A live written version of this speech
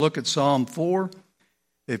Look at Psalm 4.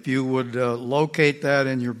 If you would locate that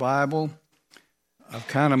in your Bible. I've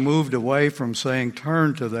kind of moved away from saying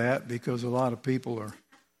turn to that because a lot of people are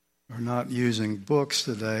not using books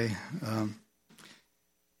today.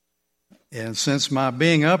 And since my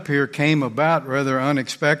being up here came about rather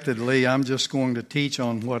unexpectedly, I'm just going to teach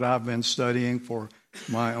on what I've been studying for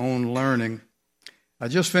my own learning. I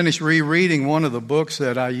just finished rereading one of the books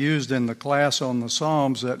that I used in the class on the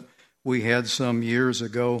Psalms that we had some years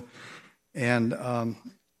ago. And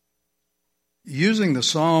using the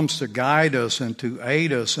Psalms to guide us and to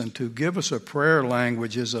aid us and to give us a prayer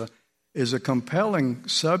language is a compelling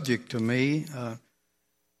subject to me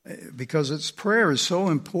because prayer is so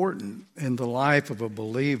important in the life of a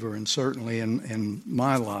believer and certainly in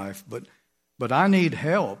my life. But I need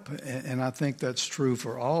help, and I think that's true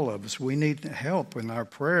for all of us. We need help in our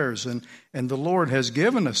prayers, and the Lord has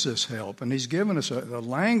given us this help, and He's given us a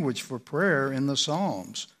language for prayer in the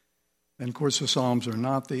Psalms. And, of course, the Psalms are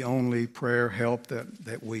not the only prayer help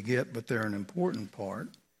that we get, but they're an important part.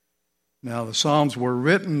 Now, the Psalms were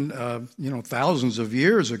written, thousands of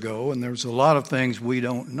years ago, and there's a lot of things we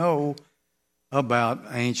don't know about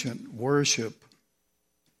ancient worship.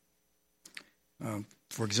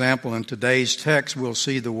 For example, in today's text, we'll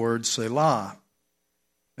see the word Selah.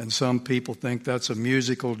 And some people think that's a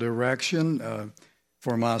musical direction.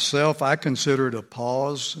 For myself, I consider it a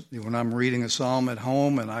pause. When I'm reading a psalm at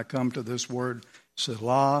home and I come to this word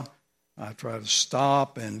Selah, I try to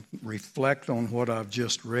stop and reflect on what I've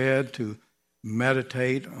just read, to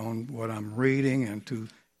meditate on what I'm reading, and to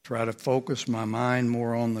try to focus my mind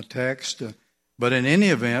more on the text. But in any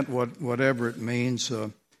event, whatever it means,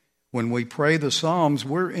 when we pray the Psalms,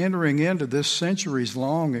 we're entering into this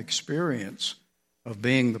centuries-long experience of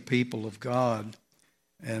being the people of God.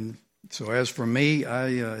 And so as for me,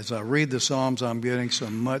 as I read the Psalms, I'm getting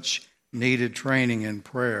some much-needed training in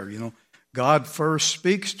prayer. God first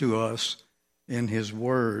speaks to us in His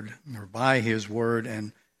Word, or by His Word,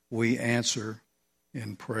 and we answer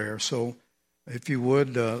in prayer. So if you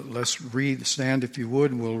would, let's stand if you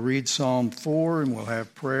would, and we'll read Psalm 4, and we'll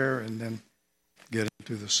have prayer, and then get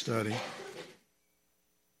into the study.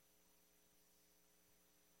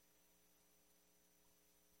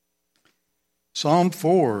 Psalm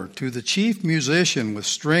 4, to the chief musician with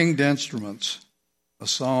stringed instruments, a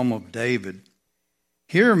psalm of David.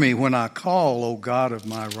 Hear me when I call, O God of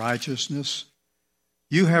my righteousness.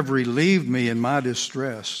 You have relieved me in my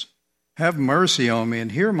distress. Have mercy on me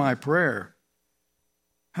and hear my prayer.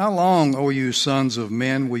 How long, O you sons of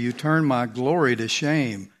men, will you turn my glory to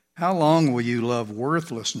shame? How long will you love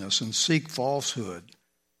worthlessness and seek falsehood?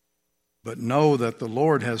 But know that the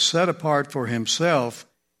Lord has set apart for Himself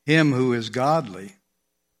him who is godly.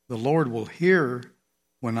 The Lord will hear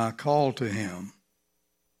when I call to Him.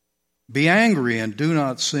 Be angry and do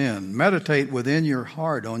not sin. Meditate within your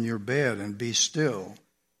heart on your bed and be still.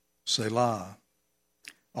 Selah.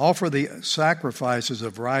 Offer the sacrifices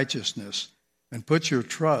of righteousness and put your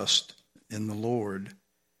trust in the Lord.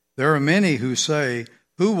 There are many who say,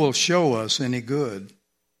 who will show us any good?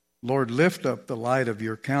 Lord, lift up the light of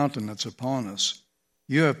your countenance upon us.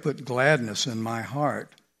 You have put gladness in my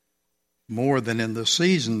heart, more than in the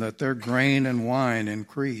season that their grain and wine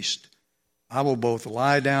increased. I will both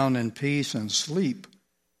lie down in peace and sleep.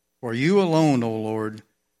 For you alone, O Lord,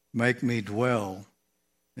 make me dwell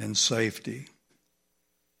in safety.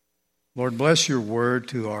 Lord, bless your word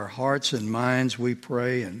to our hearts and minds, we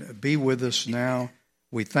pray, and be with us now.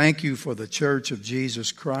 We thank you for the Church of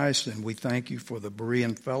Jesus Christ, and we thank you for the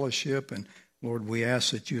Berean Fellowship. And Lord, we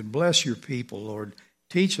ask that you would bless your people, Lord.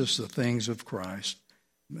 Teach us the things of Christ.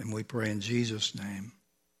 And we pray in Jesus' name.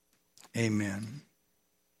 Amen.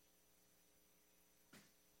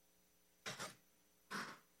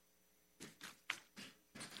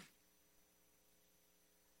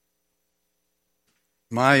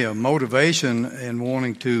 My motivation in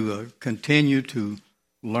wanting to continue to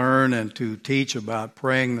learn and to teach about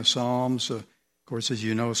praying the Psalms, of course, as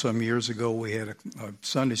you know, some years ago we had a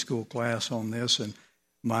Sunday school class on this, and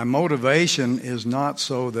my motivation is not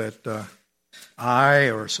so that I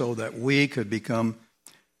or so that we could become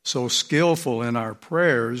so skillful in our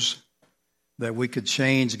prayers that we could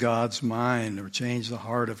change God's mind or change the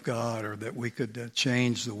heart of God or that we could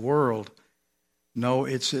change the world. No,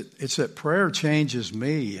 it's that prayer changes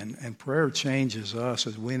me and prayer changes us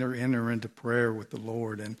as we enter into prayer with the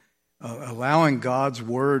Lord. And allowing God's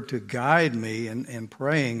Word to guide me in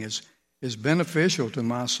praying is beneficial to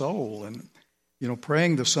my soul. And,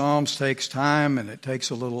 praying the Psalms takes time and it takes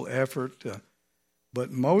a little effort, but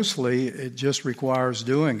mostly it just requires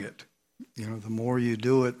doing it. The more you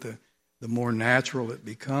do it, the more natural it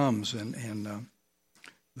becomes. And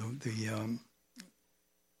the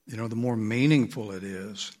more meaningful it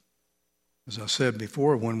is. As I said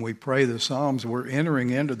before, when we pray the Psalms, we're entering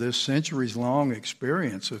into this centuries-long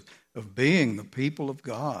experience of being the people of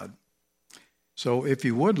God. So if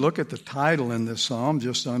you would look at the title in this psalm,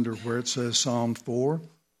 just under where it says Psalm 4,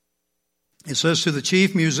 it says, to the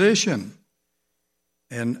chief musician.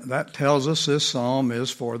 And that tells us this psalm is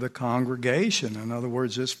for the congregation. In other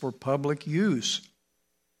words, it's for public use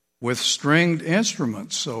with stringed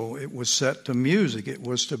instruments. So it was set to music. It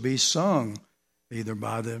was to be sung either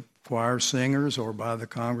by the choir singers or by the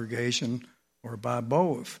congregation or by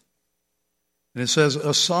both. And it says,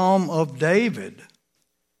 a psalm of David.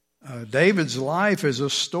 David's life is a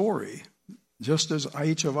story, just as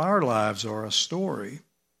each of our lives are a story.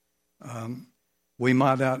 We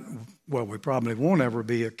probably won't ever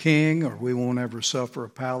be a king, or we won't ever suffer a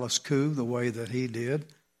palace coup the way that he did.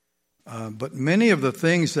 But many of the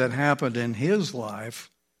things that happened in his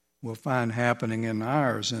life we'll find happening in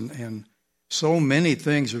ours. And so many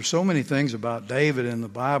things about David in the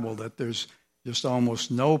Bible that there's just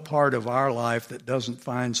almost no part of our life that doesn't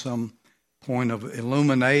find some point of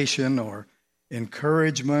illumination or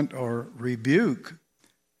encouragement or rebuke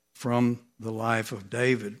from the life of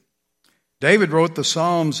David. David wrote the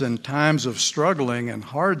Psalms in times of struggling and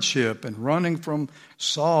hardship and running from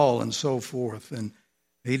Saul and so forth. And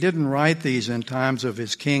he didn't write these in times of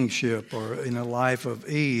his kingship or in a life of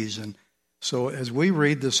ease. And so as we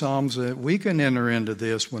read the Psalms, we can enter into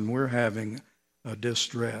this when we're having a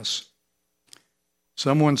distress.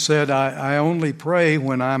 Someone said, I only pray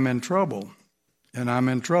when I'm in trouble, and I'm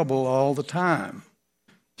in trouble all the time.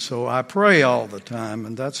 So I pray all the time,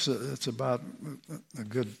 and that's about a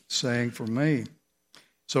good saying for me.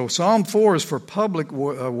 So Psalm 4 is for public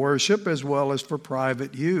worship as well as for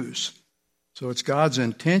private use. So it's God's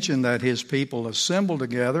intention that his people assemble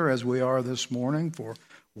together as we are this morning for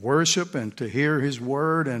worship and to hear his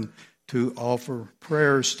word and to offer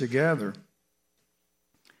prayers together.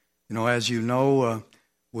 As you know,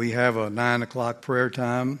 we have a 9 o'clock prayer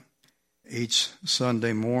time each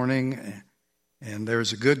Sunday morning, and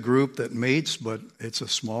there's a good group that meets, but it's a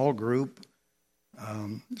small group.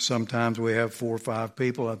 Sometimes we have 4 or 5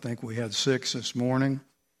 people. I think we had 6 this morning.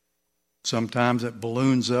 Sometimes it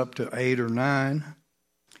balloons up to 8 or 9.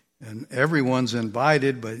 And everyone's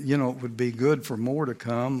invited, but, it would be good for more to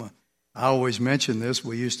come. I always mention this.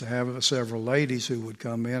 We used to have several ladies who would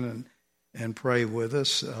come in and pray with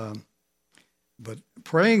us. But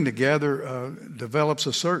praying together develops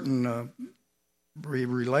a certain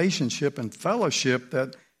relationship and fellowship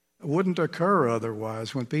that wouldn't occur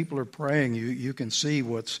otherwise. When people are praying, you can see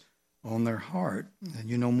what's on their heart. And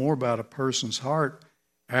you know more about a person's heart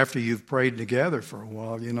after you've prayed together for a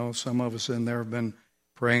while. Some of us in there have been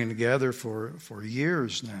praying together for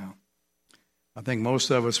years now. I think most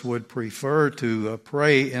of us would prefer to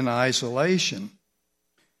pray in isolation.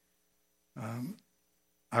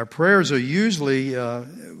 Our prayers are usually,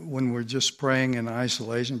 when we're just praying in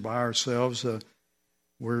isolation by ourselves,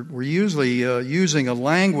 we're usually using a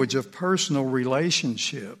language of personal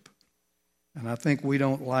relationship. And I think we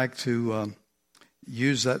don't like to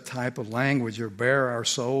use that type of language or bare our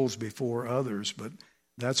souls before others, but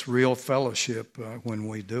that's real fellowship when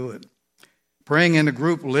we do it. Praying in a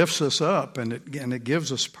group lifts us up, and it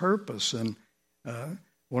gives us purpose. And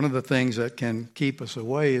one of the things that can keep us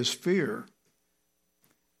away is fear.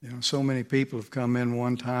 So many people have come in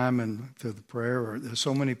one time and to the prayer, or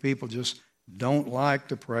so many people just don't like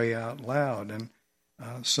to pray out loud. And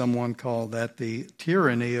someone called that the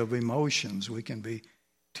tyranny of emotions. We can be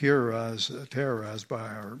terrorized by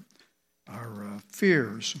our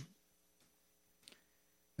fears.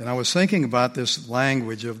 And I was thinking about this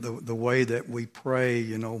language of the way that we pray,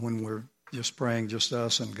 when we're just praying just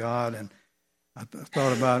us and God. And I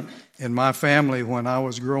thought about in my family when I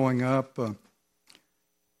was growing up,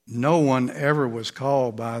 no one ever was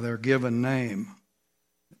called by their given name.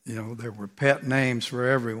 There were pet names for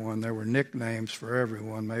everyone. There were nicknames for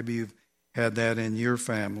everyone. Maybe you've had that in your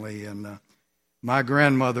family. And my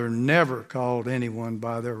grandmother never called anyone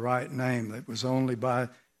by their right name. It was only by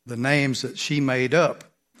the names that she made up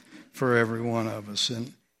for every one of us.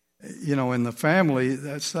 And, in the family,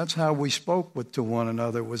 that's how we spoke to one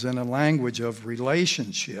another, was in a language of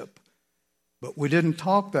relationship. But we didn't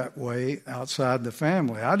talk that way outside the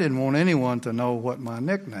family. I didn't want anyone to know what my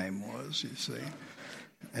nickname was, you see.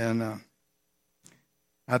 And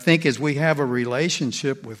I think as we have a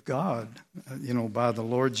relationship with God, by the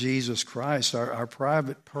Lord Jesus Christ, our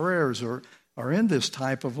private prayers are in this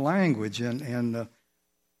type of language. And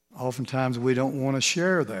oftentimes we don't want to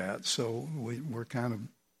share that. So we're kind of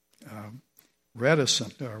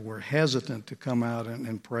reticent or we're hesitant to come out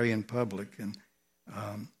and pray in public. And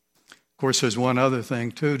of course, there's one other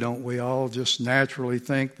thing too. Don't we all just naturally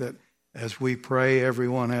think that as we pray,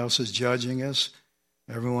 everyone else is judging us?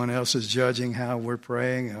 Everyone else is judging how we're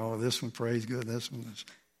praying. Oh, this one prays good, this one is.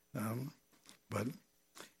 But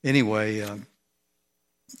anyway,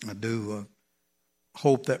 I do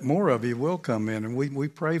hope that more of you will come in, and we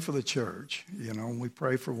pray for the church. We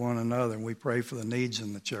pray for one another, and we pray for the needs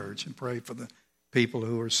in the church, and pray for the people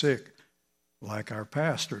who are sick, like our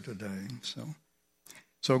pastor today.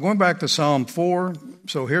 So going back to Psalm 4,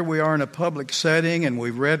 so here we are in a public setting, and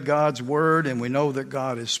we've read God's Word, and we know that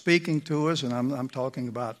God is speaking to us, and I'm talking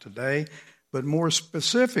about today. But more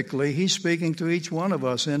specifically, He's speaking to each one of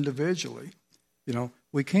us individually.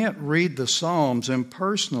 We can't read the Psalms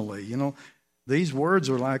impersonally. These words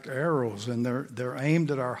are like arrows, and they're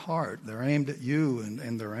aimed at our heart. They're aimed at you,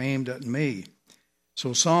 and they're aimed at me.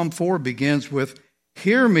 So Psalm 4 begins with,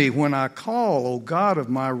 "Hear me when I call, O God of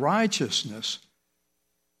my righteousness."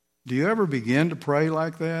 Do you ever begin to pray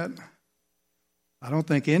like that? I don't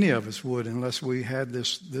think any of us would unless we had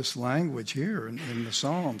this language here in the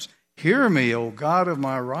Psalms. Hear me, O God of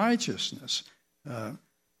my righteousness.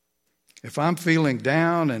 If I'm feeling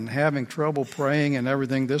down and having trouble praying and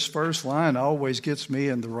everything, this first line always gets me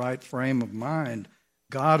in the right frame of mind.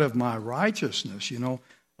 God of my righteousness.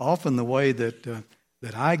 Often the way that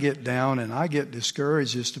I get down and I get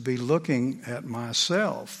discouraged is to be looking at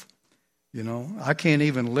myself. I can't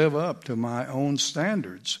even live up to my own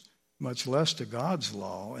standards, much less to God's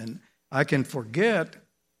law. And I can forget,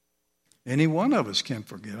 any one of us can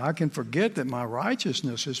forget. I can forget that my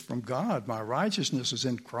righteousness is from God. My righteousness is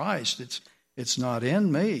in Christ. It's not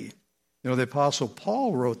in me. The Apostle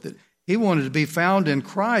Paul wrote that he wanted to be found in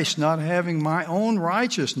Christ, not having my own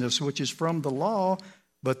righteousness, which is from the law,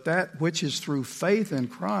 but that which is through faith in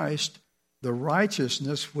Christ, the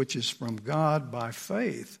righteousness which is from God by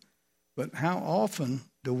faith. But how often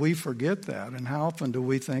do we forget that? And how often do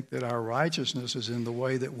we think that our righteousness is in the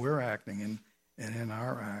way that we're acting and in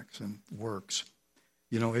our acts and works?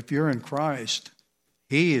 If you're in Christ,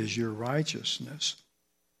 He is your righteousness.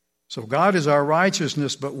 So God is our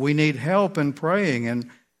righteousness, but we need help in praying.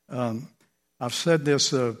 And I've said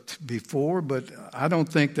this before, but I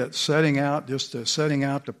don't think that setting out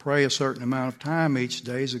to pray a certain amount of time each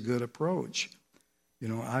day is a good approach.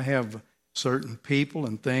 I have certain people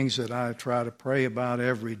and things that I try to pray about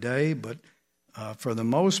every day, but for the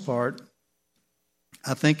most part,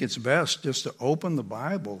 I think it's best just to open the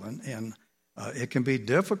Bible, and it can be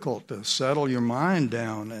difficult to settle your mind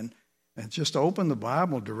down and just open the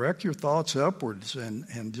Bible, direct your thoughts upwards,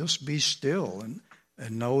 and just be still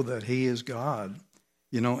and know that He is God.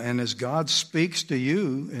 And as God speaks to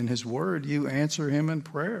you in His Word, you answer Him in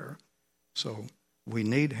prayer. So we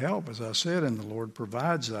need help, as I said, and the Lord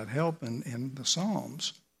provides that help in the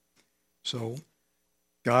Psalms. So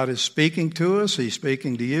God is speaking to us. He's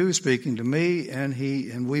speaking to you, speaking to me, and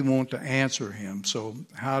we want to answer Him. So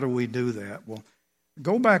how do we do that? Well,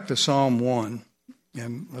 go back to Psalm 1,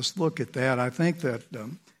 and let's look at that. I think that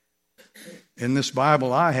in this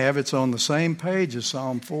Bible I have, it's on the same page as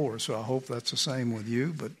Psalm 4, so I hope that's the same with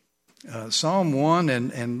you. But Psalm 1,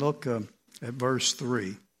 and look at verse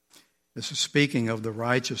 3. This is speaking of the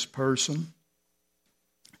righteous person.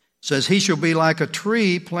 It says, "He shall be like a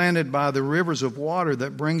tree planted by the rivers of water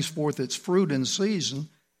that brings forth its fruit in season,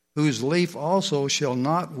 whose leaf also shall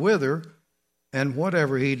not wither, and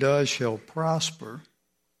whatever he does shall prosper."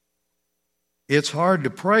 It's hard to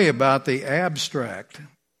pray about the abstract.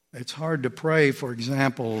 It's hard to pray, for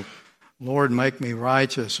example, "Lord, make me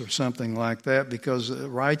righteous," or something like that, because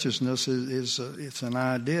righteousness it's an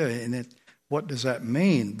idea, and what does that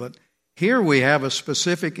mean? But here we have a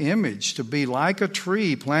specific image, to be like a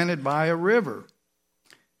tree planted by a river.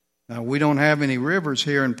 Now, we don't have any rivers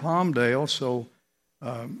here in Palmdale, so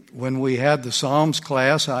when we had the Psalms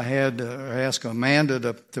class, I had to ask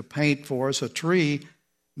Amanda to paint for us a tree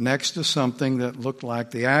next to something that looked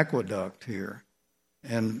like the aqueduct here.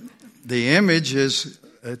 And the image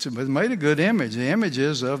it's made a good image. The image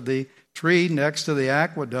is of the tree next to the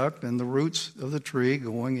aqueduct and the roots of the tree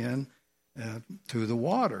going in to the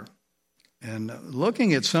water. And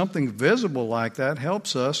looking at something visible like that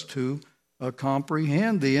helps us to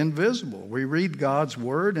comprehend the invisible. We read God's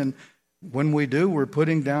Word, and when we do, we're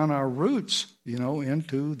putting down our roots,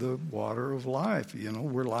 into the water of life.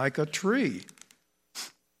 We're like a tree.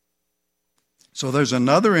 So there's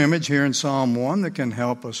another image here in Psalm 1 that can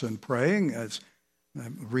help us in praying. As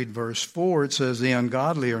read verse 4, it says, "The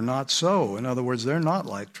ungodly are not so." In other words, they're not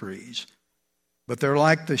like trees, but they're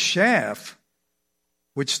like the chaff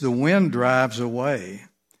which the wind drives away.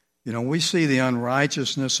 We see the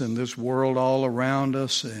unrighteousness in this world all around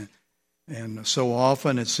us, and so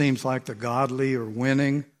often it seems like the godly are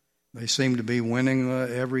winning. They seem to be winning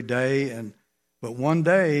every day, but one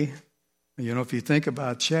day, if you think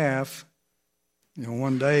about chaff,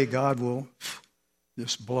 one day God will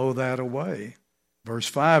just blow that away. Verse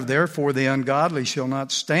 5, therefore the ungodly shall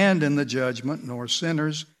not stand in the judgment, nor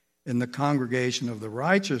sinners in the congregation of the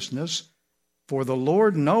righteousness. For the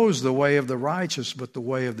Lord knows the way of the righteous, but the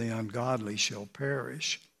way of the ungodly shall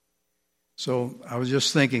perish. So I was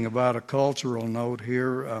just thinking about a cultural note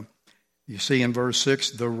here. You see in verse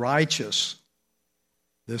 6, the righteous.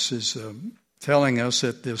 This is telling us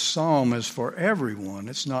that this psalm is for everyone.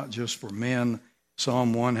 It's not just for men.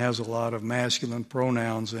 Psalm 1 has a lot of masculine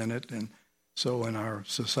pronouns in it, and so in our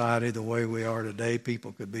society, the way we are today,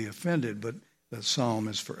 people could be offended, but that psalm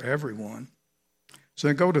is for everyone. So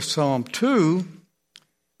then go to Psalm 2.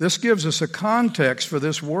 This gives us a context for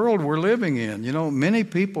this world we're living in. Many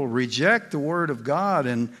people reject the Word of God,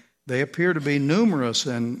 and they appear to be numerous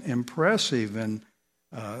and impressive, and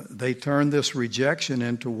they turn this rejection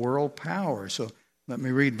into world power. So let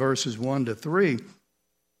me read verses 1 to 3.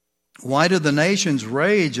 Why do the nations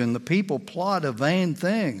rage and the people plot a vain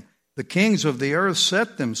thing? The kings of the earth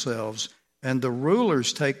set themselves, and the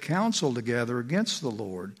rulers take counsel together against the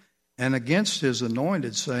Lord and against his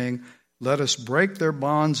anointed, saying, let us break their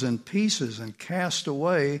bonds in pieces and cast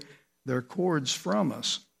away their cords from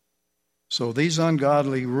us. So these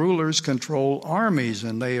ungodly rulers control armies,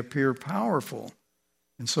 and they appear powerful.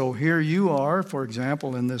 And so here you are, for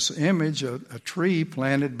example, in this image, a tree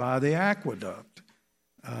planted by the aqueduct.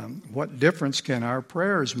 What difference can our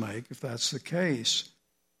prayers make if that's the case?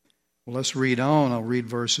 Well, let's read on. I'll read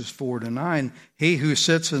verses 4 to 9. He who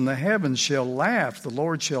sits in the heavens shall laugh. The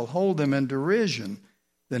Lord shall hold them in derision.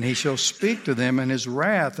 Then he shall speak to them in his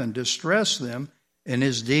wrath and distress them in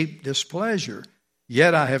his deep displeasure.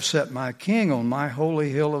 Yet I have set my king on my holy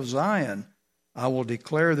hill of Zion. I will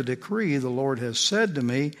declare the decree. The Lord has said to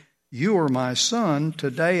me, you are my son.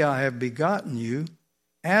 Today I have begotten you.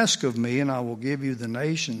 Ask of me, and I will give you the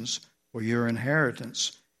nations for your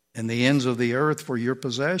inheritance, and the ends of the earth for your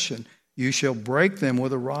possession. You shall break them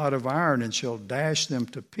with a rod of iron, and shall dash them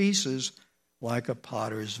to pieces like a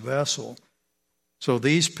potter's vessel. So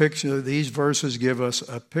these verses give us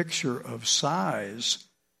a picture of size.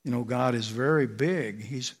 God is very big.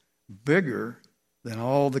 He's bigger than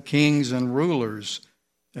all the kings and rulers.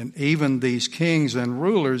 And even these kings and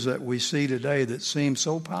rulers that we see today that seem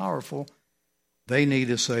so powerful, they need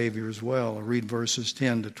a Savior as well. I'll read verses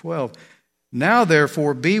 10 to 12. Now,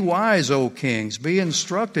 therefore, be wise, O kings. Be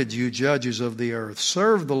instructed, you judges of the earth.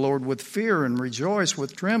 Serve the Lord with fear and rejoice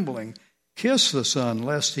with trembling. Kiss the Son,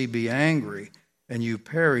 lest he be angry, and you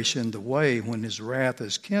perish in the way when his wrath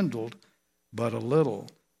is kindled but a little.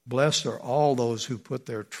 Blessed are all those who put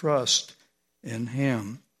their trust in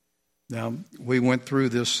him. Now, we went through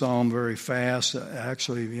this psalm very fast.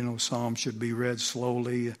 Actually, psalms should be read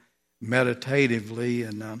slowly, meditatively,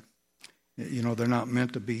 and they're not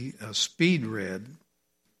meant to be speed read,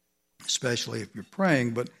 especially if you're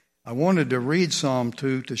praying. But I wanted to read Psalm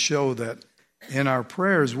 2 to show that in our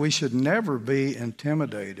prayers we should never be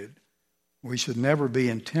intimidated. We should never be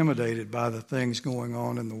intimidated by the things going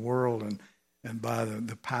on in the world and by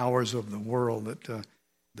the powers of the world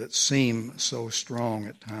that seem so strong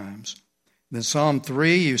at times. Then Psalm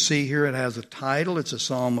 3, you see here it has a title. It's a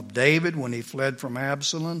psalm of David when he fled from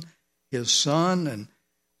Absalom, his son. And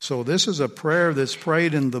so this is a prayer that's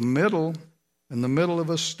prayed in the middle of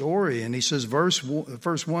a story. And he says, verse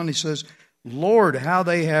 1, he says, Lord, how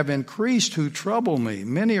they have increased who trouble me.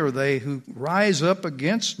 Many are they who rise up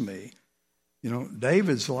against me.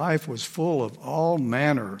 David's life was full of all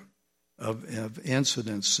manner of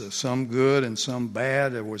incidents, some good and some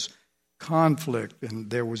bad. There was conflict,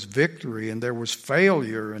 and there was victory, and there was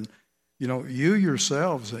failure. And, you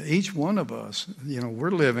yourselves, each one of us,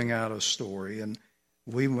 we're living out a story, and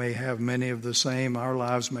we may have many of the same, our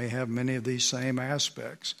lives may have many of these same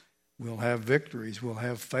aspects. We'll have victories, we'll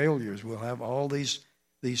have failures, we'll have all these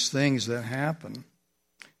things that happen.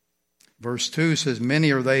 Verse 2 says,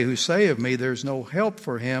 many are they who say of me, there's no help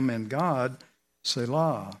for him in God,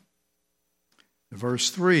 Selah.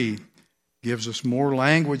 Verse 3 gives us more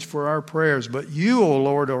language for our prayers. But you, O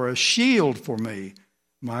Lord, are a shield for me,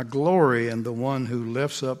 my glory, and the one who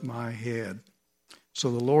lifts up my head.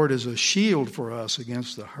 So the Lord is a shield for us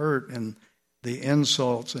against the hurt and the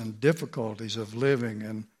insults and difficulties of living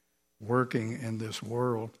and working in this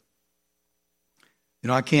world.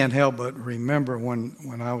 I can't help but remember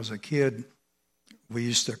when I was a kid, we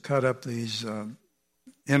used to cut up these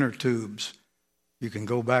inner tubes You can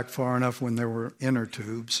go back far enough when there were inner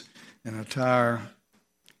tubes and a tire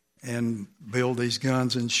and build these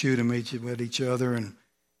guns and shoot them at each other. And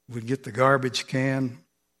we'd get the garbage can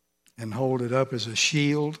and hold it up as a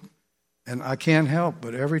shield. And I can't help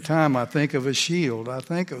but every time I think of a shield, I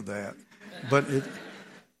think of that. But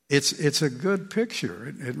it's a good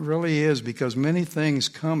picture. It really is, because many things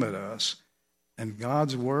come at us. And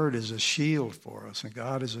God's word is a shield for us. And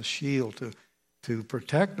God is a shield to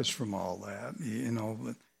protect us from all that.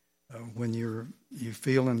 When you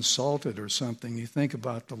feel insulted or something, you think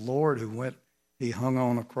about the Lord he hung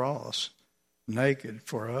on a cross naked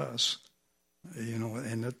for us,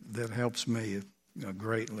 and that helps me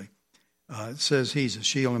greatly. It says he's a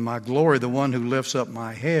shield in my glory, the one who lifts up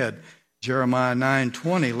my head. Jeremiah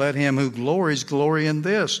 9:20, let him who glories glory in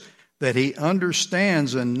this, that he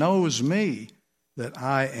understands and knows me, that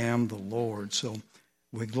I am the Lord. So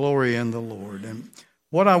we glory in the Lord. And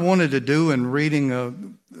what I wanted to do in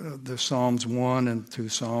reading the Psalms 1 and to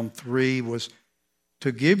Psalm 3 was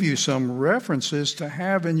to give you some references to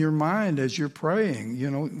have in your mind as you're praying.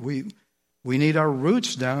 We need our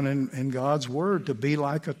roots down in God's word to be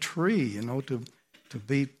like a tree, to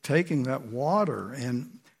be taking that water,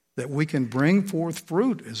 and that we can bring forth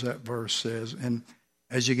fruit, as that verse says. And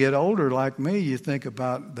as you get older like me, you think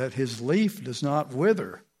about that his leaf does not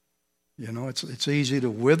wither. It's easy to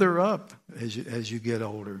wither up as you get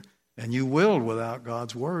older. And you will without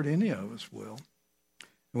God's word. Any of us will.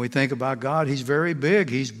 And we think about God, he's very big.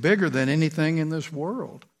 He's bigger than anything in this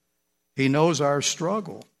world. He knows our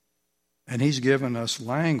struggle. And he's given us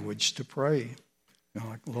language to pray.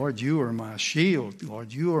 Like, Lord, you are my shield.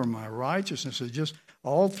 Lord, you are my righteousness. It's just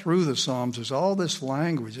all through the Psalms, there's all this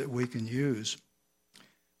language that we can use.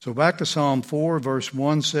 So back to Psalm 4, verse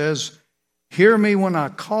 1 says, hear me when I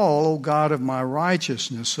call, O God of my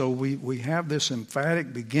righteousness. So we have this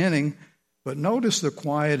emphatic beginning, but notice the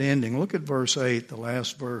quiet ending. Look at verse 8, the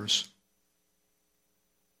last verse.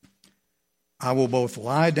 I will both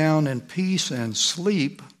lie down in peace and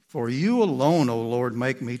sleep, for you alone, O Lord,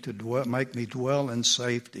 make me dwell in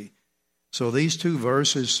safety. So these two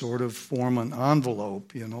verses sort of form an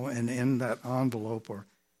envelope, and in that envelope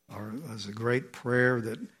is a great prayer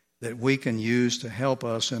that we can use to help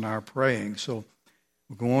us in our praying. So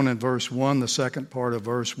we'll go on in verse 1. The second part of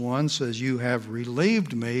verse 1 says, you have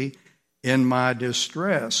relieved me in my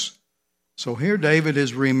distress. So here David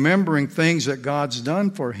is remembering things that God's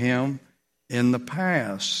done for him in the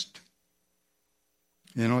past.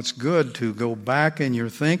 It's good to go back in your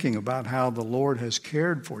thinking about how the Lord has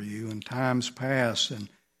cared for you in times past, and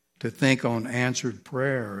to think on answered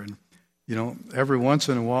prayer. And every once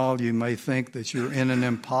in a while you may think that you're in an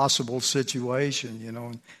impossible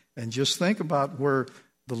situation, and just think about where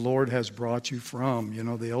the Lord has brought you from.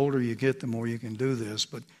 The older you get, the more you can do this.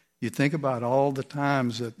 But you think about all the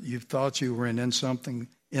times that you thought you were in something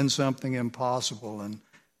impossible, and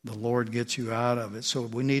the Lord gets you out of it. So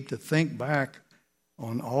we need to think back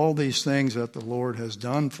on all these things that the Lord has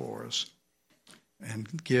done for us and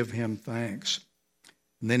give him thanks.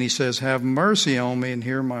 And then he says, have mercy on me and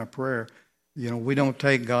hear my prayer. We don't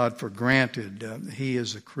take God for granted. He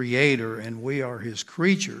is a creator and we are his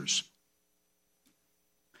creatures.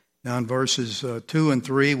 Now in verses 2 and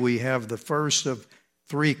 3, we have the first of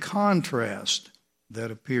three contrasts that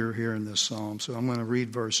appear here in this psalm. So I'm going to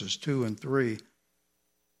read verses 2 and 3.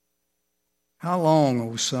 How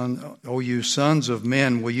long, O you sons of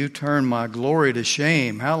men, will you turn my glory to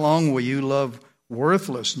shame? How long will you love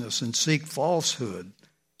worthlessness and seek falsehood?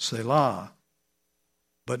 Selah.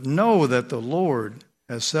 But know that the Lord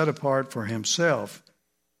has set apart for himself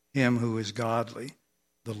him who is godly.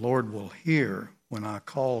 The Lord will hear when I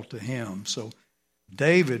call to him. So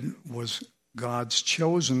David was God's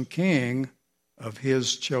chosen king of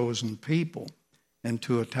his chosen people. And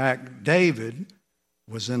to attack David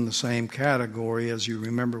was in the same category, as you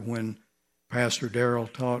remember when Pastor Darrell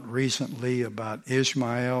taught recently about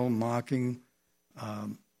Ishmael mocking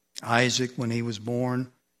Isaac when he was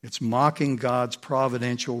born. It's mocking God's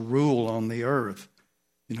providential rule on the earth.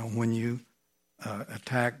 When you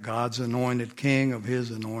attack God's anointed king of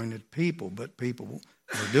his anointed people. But people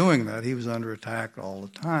were doing that. He was under attack all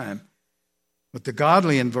the time. But the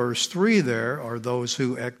godly in verse 3 there are those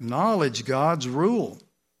who acknowledge God's rule.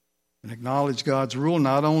 And acknowledge God's rule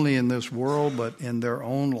not only in this world, but in their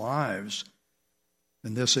own lives.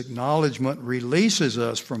 And this acknowledgement releases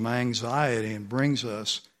us from anxiety and brings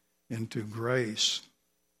us into grace.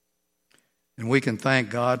 And we can thank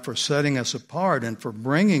God for setting us apart and for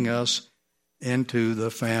bringing us into the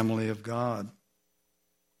family of God.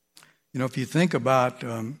 If you think about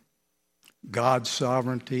God's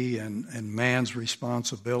sovereignty and man's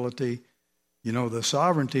responsibility, You know, the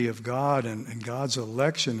sovereignty of God and God's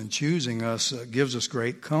election and choosing us gives us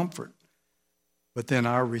great comfort. But then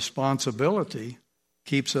our responsibility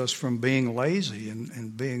keeps us from being lazy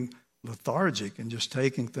and being lethargic and just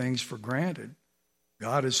taking things for granted.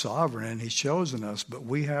 God is sovereign and He's chosen us, but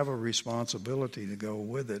we have a responsibility to go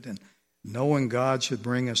with it. And knowing God should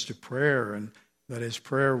bring us to prayer, and that is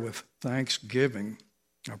prayer with thanksgiving.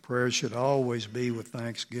 Our prayers should always be with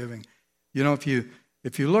thanksgiving. You know, if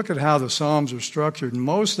you look at how the Psalms are structured,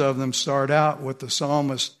 most of them start out with the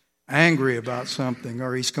psalmist angry about something,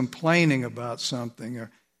 or he's complaining about something, or,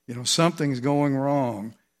 you know, something's going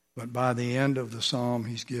wrong. But by the end of the psalm,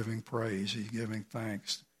 he's giving praise. He's giving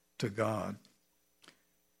thanks to God.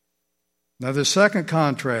 Now, the second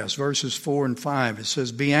contrast, verses 4 and 5, it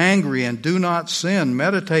says, "Be angry and do not sin.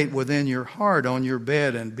 Meditate within your heart on your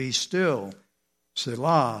bed and be still.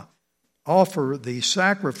 Selah. Offer the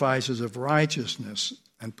sacrifices of righteousness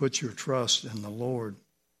and put your trust in the Lord."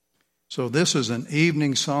 So this is an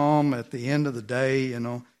evening psalm at the end of the day. You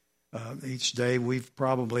know, each day we've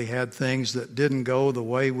probably had things that didn't go the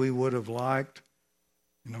way we would have liked.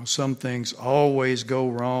 You know, some things always go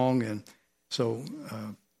wrong. And so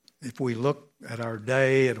if we look at our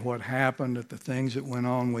day, at what happened, at the things that went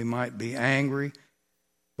on, we might be angry.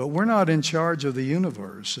 But we're not in charge of the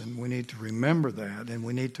universe, and we need to remember that, and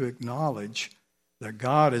we need to acknowledge that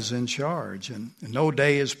God is in charge. And no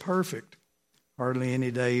day is perfect. Hardly any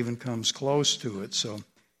day even comes close to it. So,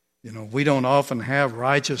 you know, we don't often have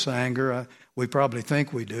righteous anger. We probably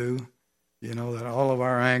think we do, you know, that all of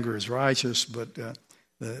our anger is righteous, but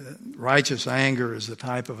the righteous anger is the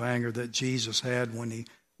type of anger that Jesus had when He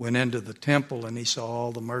went into the temple and He saw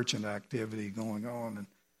all the merchant activity going on and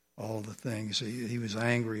all the things. He was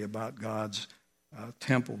angry about God's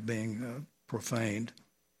temple being profaned.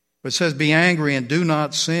 But it says, "Be angry and do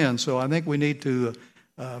not sin." So I think we need to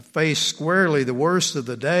face squarely the worst of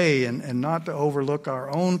the day and not to overlook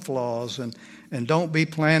our own flaws, and don't be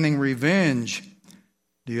planning revenge.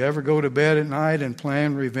 Do you ever go to bed at night and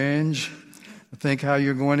plan revenge? Think how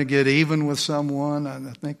you're going to get even with someone?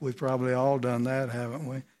 I think we've probably all done that, haven't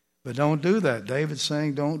we? But don't do that. David's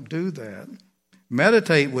saying don't do that.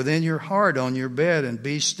 Meditate within your heart on your bed and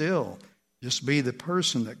be still. Just be the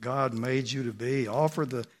person that God made you to be. Offer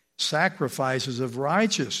the sacrifices of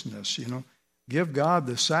righteousness, you know. Give God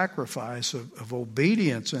the sacrifice of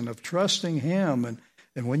obedience and of trusting Him.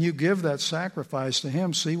 And when you give that sacrifice to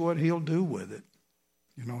Him, see what He'll do with it.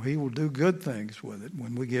 You know, He will do good things with it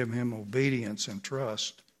when we give Him obedience and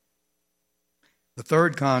trust. The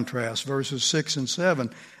third contrast, verses 6 and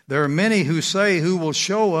 7. "There are many who say, 'Who will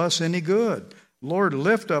show us any good?' Lord,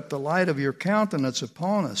 lift up the light of your countenance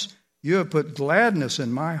upon us. You have put gladness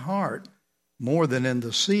in my heart, more than in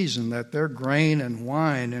the season that their grain and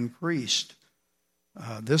wine increased."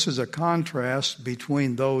 This is a contrast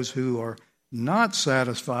between those who are not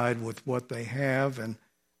satisfied with what they have and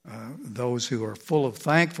those who are full of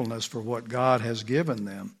thankfulness for what God has given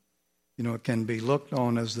them. You know, it can be looked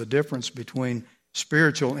on as the difference between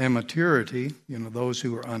spiritual immaturity, you know, those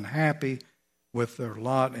who are unhappy with their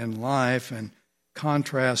lot in life, and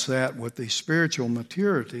contrast that with the spiritual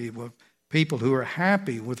maturity of people who are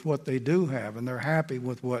happy with what they do have, and they're happy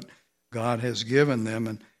with what God has given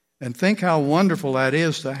them. And think how wonderful that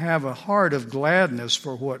is to have a heart of gladness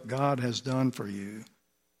for what God has done for you.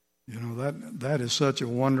 You know, that is such a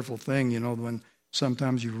wonderful thing, you know, when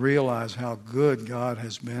sometimes you realize how good God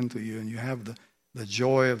has been to you and you have the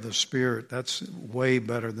joy of the Spirit. That's way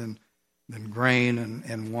better than grain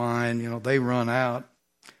and wine. You know, they run out.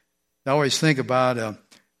 I always think about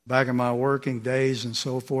back in my working days and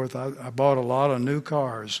so forth, I bought a lot of new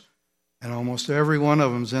cars, and almost every one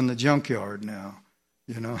of them's in the junkyard now,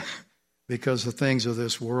 you know, because the things of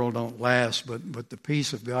this world don't last, but the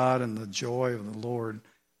peace of God and the joy of the Lord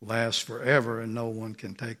lasts forever, and no one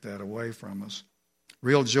can take that away from us.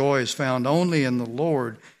 Real joy is found only in the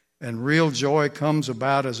Lord, and real joy comes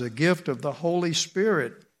about as a gift of the Holy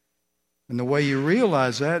Spirit. And the way you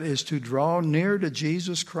realize that is to draw near to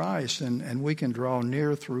Jesus Christ, and we can draw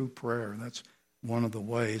near through prayer. That's one of the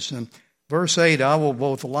ways. And verse 8, "I will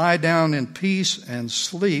both lie down in peace and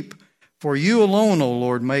sleep, for you alone, O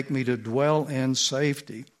Lord, make me to dwell in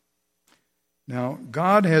safety." Now,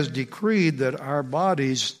 God has decreed that our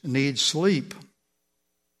bodies need sleep.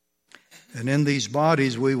 And in these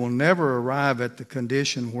bodies, we will never arrive at the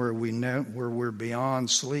condition where we're beyond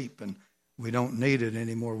sleep and we don't need it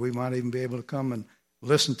anymore. We might even be able to come and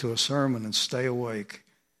listen to a sermon and stay awake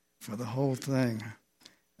for the whole thing.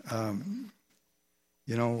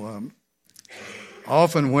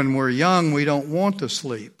 Often when we're young, we don't want to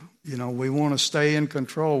sleep. You know, we want to stay in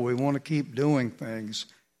control. We want to keep doing things.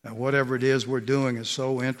 whatever it is we're doing is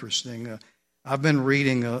so interesting. I've been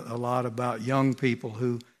reading a lot about young people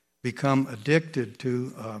who become addicted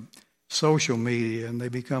to social media, and they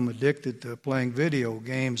become addicted to playing video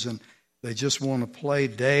games, and they just want to play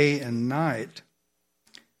day and night.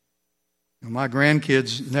 My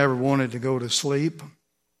grandkids never wanted to go to sleep,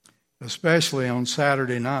 especially on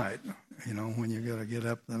Saturday night, when you got to get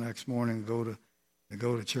up the next morning and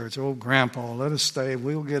go to church. Oh, Grandpa, let us stay.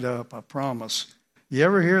 We'll get up, I promise. You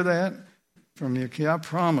ever hear that from your kid? I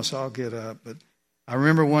promise I'll get up. But I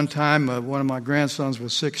remember one time, one of my grandsons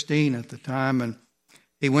was 16 at the time, and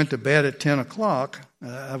he went to bed at 10 o'clock.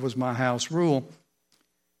 That was my house rule.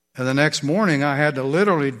 And the next morning, I had to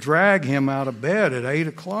literally drag him out of bed at 8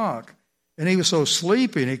 o'clock. And he was so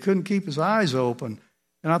sleepy, and he couldn't keep his eyes open.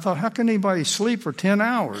 And I thought, how can anybody sleep for 10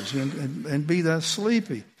 hours and be that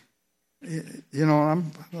sleepy? I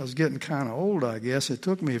was getting kind of old, I guess. It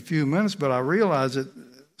took me a few minutes, but I realized that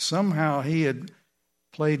somehow he had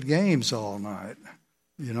played games all night,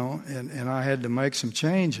 and I had to make some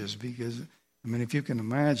changes because, if you can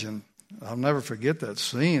imagine, I'll never forget that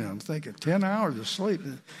scene. I'm thinking, 10 hours of sleep.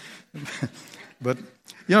 But,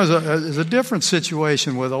 there's a different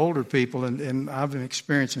situation with older people, and I've been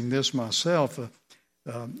experiencing this myself.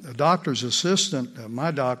 A doctor's assistant,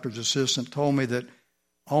 my doctor's assistant, told me that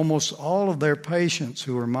almost all of their patients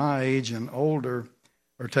who are my age and older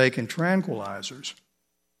are taking tranquilizers.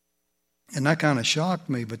 And that kind of shocked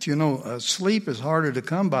me. But, sleep is harder to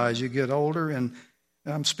come by as you get older. And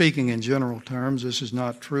I'm speaking in general terms. This is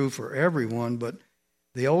not true for everyone. But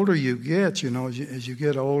the older you get, as you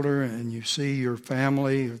get older and you see your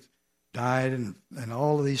family died and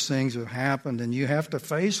all of these things have happened, and you have to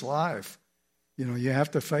face life. You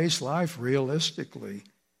have to face life realistically.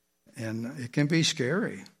 And it can be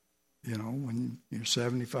scary, when you're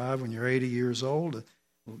 75, when you're 80 years old,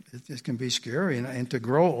 it can be scary. And to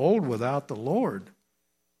grow old without the Lord,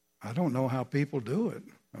 I don't know how people do it.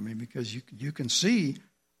 Because you can see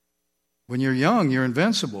when you're young, you're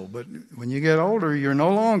invincible. But when you get older, you're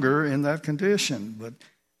no longer in that condition. But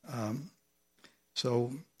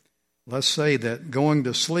so let's say that going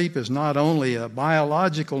to sleep is not only a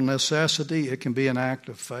biological necessity, it can be an act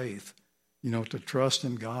of faith. To trust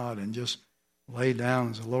in God and just lay down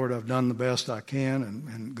and say, Lord, I've done the best I can,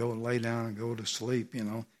 and go and lay down and go to sleep,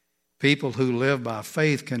 People who live by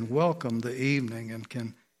faith can welcome the evening and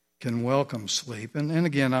can welcome sleep. And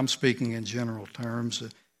again, I'm speaking in general terms.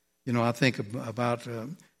 I think about if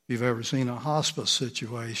you've ever seen a hospice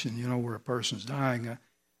situation, where a person's dying.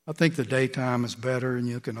 I think the daytime is better, and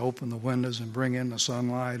you can open the windows and bring in the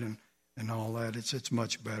sunlight and all that. It's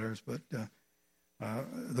much better. But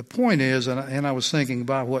the point is, and I was thinking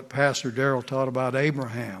about what Pastor Darrell taught about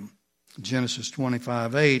Abraham, Genesis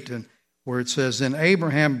 25:8, and where it says, Then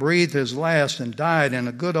Abraham breathed his last and died in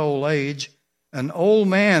a good old age, an old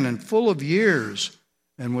man and full of years,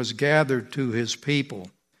 and was gathered to his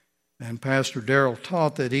people. And Pastor Darrell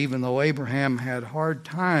taught that even though Abraham had hard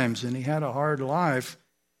times and he had a hard life,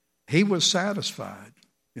 he was satisfied.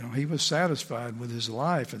 He was satisfied with his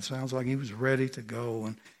life. It sounds like he was ready to go.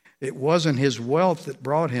 And it wasn't his wealth that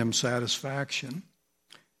brought him satisfaction.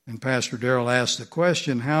 And Pastor Darrell asked the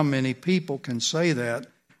question, how many people can say that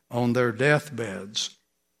on their deathbeds?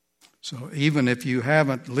 So even if you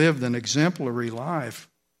haven't lived an exemplary life,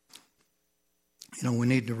 we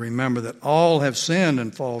need to remember that all have sinned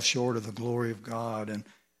and fall short of the glory of God. And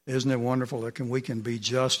isn't it wonderful that we can be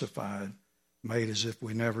justified, made as if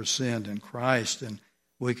we never sinned in Christ, and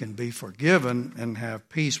we can be forgiven and have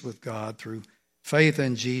peace with God through faith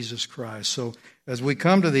in Jesus Christ. So as we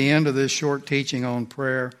come to the end of this short teaching on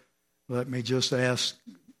prayer, let me just ask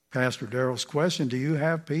Pastor Darrell's question: do you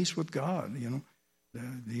have peace with God? Do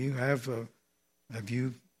you have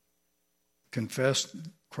you confessed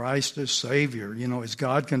Christ as Savior? Is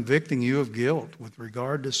God convicting you of guilt with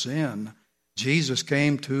regard to sin? Jesus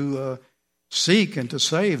came to seek and to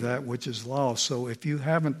save that which is lost. So if you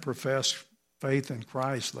haven't professed faith in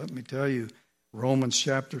Christ, let me tell you, Romans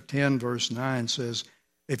chapter 10, verse 9 says,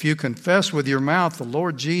 if you confess with your mouth the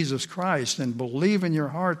Lord Jesus Christ and believe in your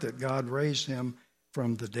heart that God raised him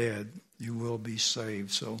from the dead, you will be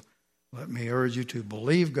saved. So let me urge you to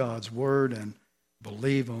believe God's word and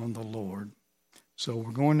believe on the Lord. So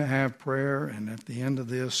we're going to have prayer, and at the end of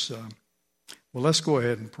this, let's go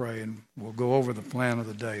ahead and pray, and we'll go over the plan of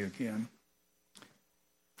the day again.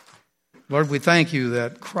 Lord, we thank you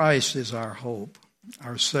that Christ is our hope,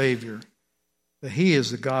 our Savior, that he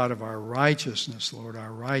is the God of our righteousness, Lord.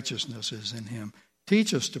 Our righteousness is in him.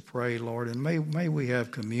 Teach us to pray, Lord, and may we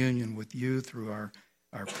have communion with you through our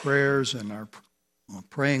prayers and our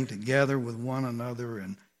praying together with one another,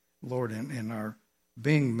 and, Lord, in our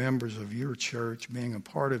being members of your church, being a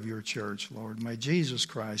part of your church, Lord. May Jesus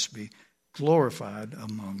Christ be glorified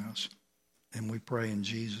among us. And we pray in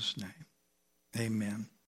Jesus' name. Amen.